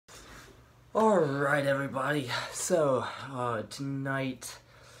Alright everybody, so tonight,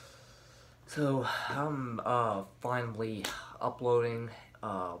 I'm finally uploading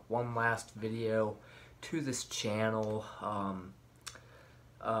one last video to this channel.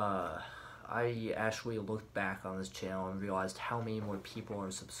 I actually looked back on this channel and realized how many more people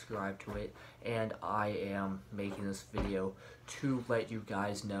are subscribed to it, and I am making this video to let you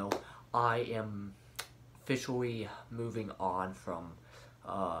guys know I am officially moving on from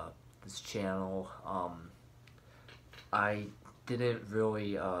this channel. I didn't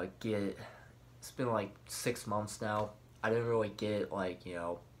really get, it's been like 6 months now, I didn't really get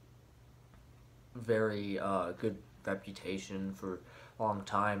very good reputation for a long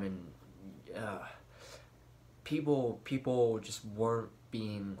time, and people just weren't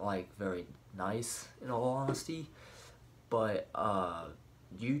being very nice, in all honesty. But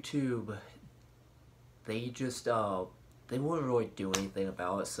YouTube, they just they wouldn't really do anything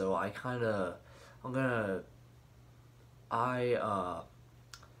about it, so I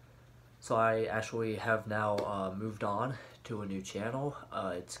actually have now moved on to a new channel.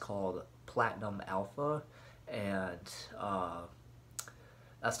 It's called Platinum Alpha, and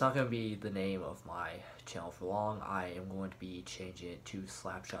that's not going to be the name of my channel for long. I am going to be changing it to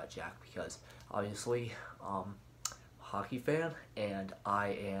Slapshot Jack because obviously I'm a hockey fan, and I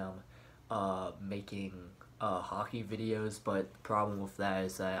am making hockey videos, but the problem with that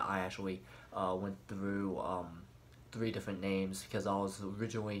is that I actually went through 3 different names because I was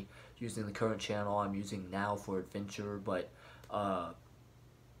originally using the current channel I'm using now for adventure, but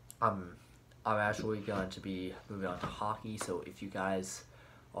I'm actually going to be moving on to hockey. So if you guys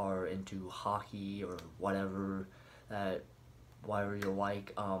are into hockey or whatever you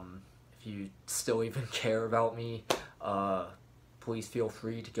like, if you still even care about me, please feel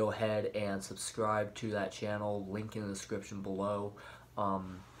free to go ahead and subscribe to that channel, link in the description below.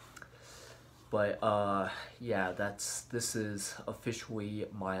 Yeah, this is officially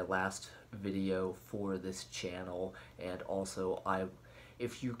my last video for this channel, and also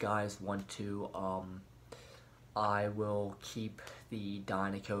if you guys want to, I will keep the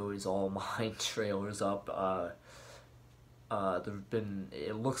Dynaco is All Mine trailers up.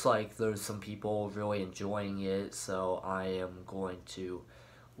 It looks like there's some people really enjoying it, so I am going to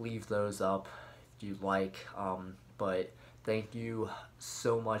leave those up if you'd like. But thank you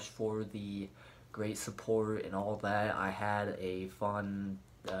so much for the great support and all that. I had a fun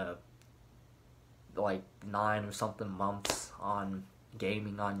like 9 or something months on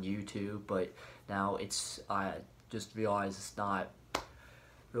gaming on YouTube, but now I just realized it's not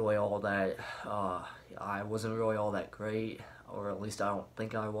really all that, I wasn't really all that great, or at least I don't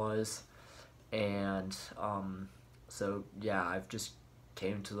think I was. And so yeah, I've just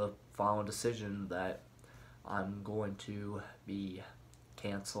came to the final decision that I'm going to be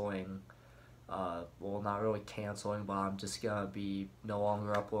canceling, well, not really canceling, but I'm just gonna be no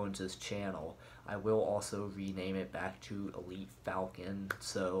longer uploading to this channel. I will also rename it back to Elite Falcon,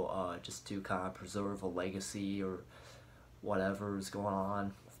 so just to kind of preserve a legacy or whatever is going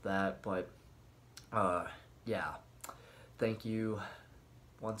on with that. But yeah, thank you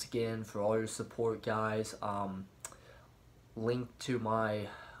once again for all your support, guys. Link to my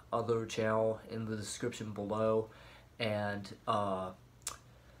other channel in the description below, and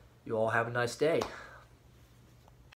you all have a nice day.